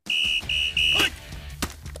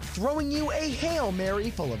throwing you a Hail Mary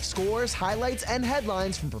full of scores, highlights, and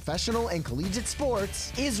headlines from professional and collegiate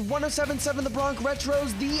sports is 107.7 The Bronx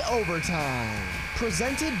Retro's The Overtime.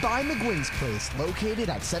 Presented by McGuinn's Place, located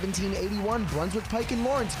at 1781 Brunswick Pike in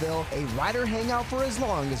Lawrenceville, a rider hangout for as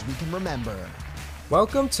long as we can remember.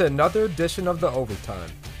 Welcome to another edition of The Overtime.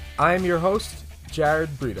 I am your host,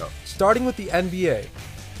 Jared Brito. Starting with the NBA,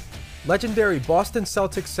 legendary Boston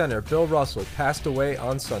Celtics center Bill Russell passed away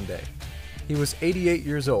on Sunday. He was 88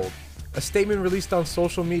 years old. A statement released on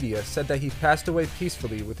social media said that he passed away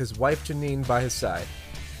peacefully with his wife Janine by his side.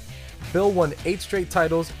 Bill won 8 straight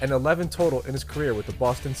titles and 11 total in his career with the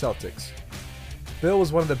Boston Celtics. Bill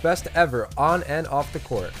was one of the best ever on and off the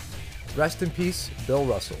court. Rest in peace, Bill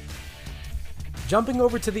Russell. Jumping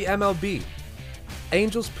over to the MLB,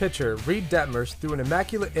 Angels pitcher Reid Detmers threw an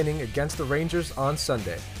immaculate inning against the Rangers on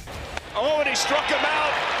Sunday. Oh, and he struck him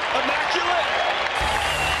out. Immaculate.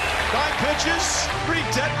 9 pitches. Reid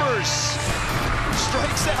Detmers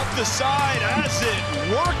strikes out the side. Has it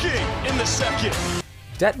working in the second.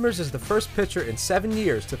 Detmers is the first pitcher in 7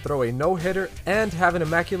 years to throw a no-hitter and have an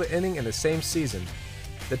immaculate inning in the same season.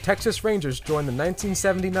 The Texas Rangers joined the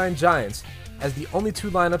 1979 Giants as the only 2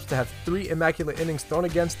 lineups to have 3 immaculate innings thrown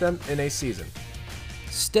against them in a season.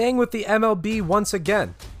 Staying with the MLB once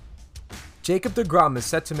again, Jacob DeGrom is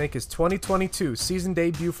set to make his 2022 season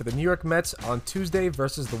debut for the New York Mets on Tuesday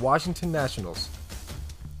versus the Washington Nationals.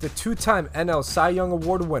 The 2-time NL Cy Young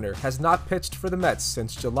Award winner has not pitched for the Mets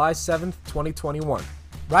since July 7, 2021.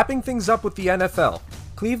 Wrapping things up with the NFL,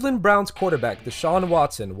 Cleveland Browns quarterback Deshaun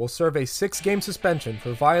Watson will serve a 6-game suspension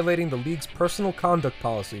for violating the league's personal conduct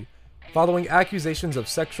policy following accusations of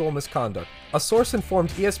sexual misconduct. A source informed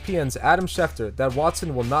ESPN's Adam Schefter that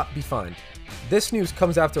Watson will not be fined. This news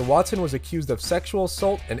comes after Watson was accused of sexual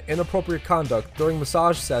assault and inappropriate conduct during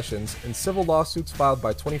massage sessions in civil lawsuits filed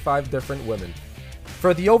by 25 different women.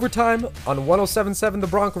 For The Overtime on 107.7 The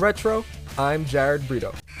Bronx Retro, I'm Jared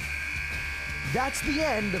Brito. That's the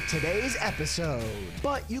end of today's episode.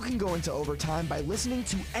 But you can go into overtime by listening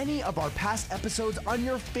to any of our past episodes on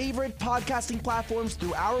your favorite podcasting platforms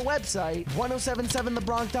through our website,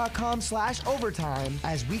 1077thebronx.com/overtime,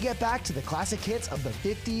 as we get back to the classic hits of the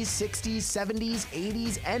 50s, 60s, 70s,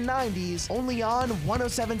 80s, and 90s, only on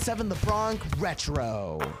 107.7 The Bronx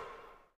Retro.